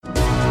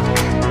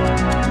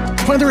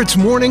Whether it's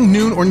morning,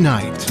 noon, or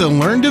night, the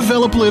Learn,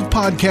 Develop, Live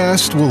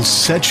podcast will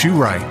set you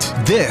right.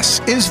 This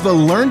is the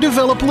Learn,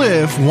 Develop,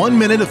 Live 1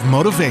 Minute of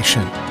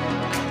Motivation.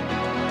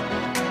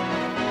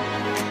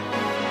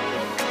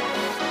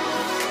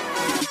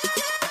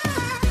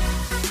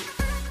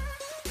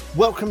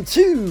 Welcome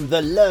to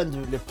the Learn,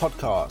 Develop, Live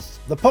podcast.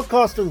 The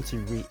podcast done to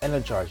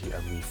re-energize you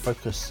and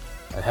refocus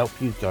and help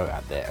you go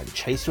out there and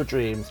chase your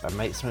dreams and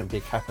make something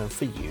big happen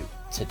for you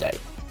today.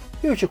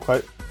 Here's your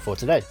quote for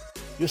today.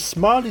 Your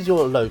smile is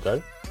your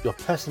logo, your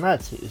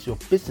personality is your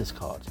business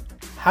card.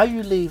 How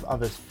you leave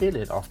others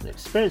feeling after an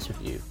experience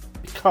with you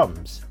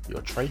becomes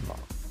your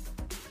trademark.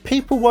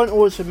 People won't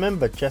always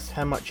remember just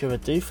how much you ever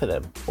do for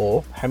them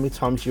or how many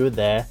times you were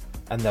there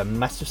and the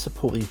massive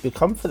support you've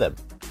become for them.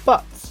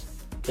 But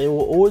they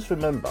will always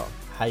remember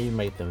how you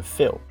made them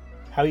feel.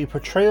 How you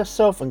portray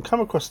yourself and come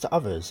across to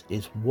others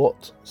is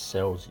what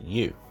sells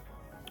you.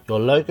 Your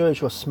logo is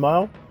your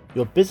smile,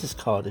 your business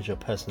card is your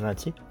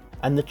personality,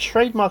 and the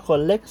trademark or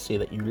legacy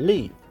that you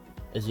leave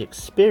is the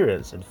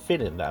experience and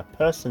feeling that a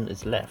person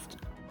is left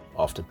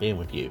after being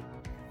with you.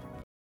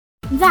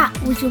 That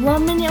was your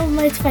 1 minute of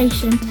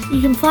motivation. You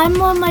can find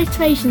more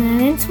motivation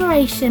and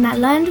inspiration at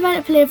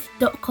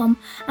learndeveloplive.com,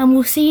 and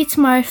we'll see you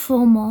tomorrow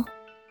for more.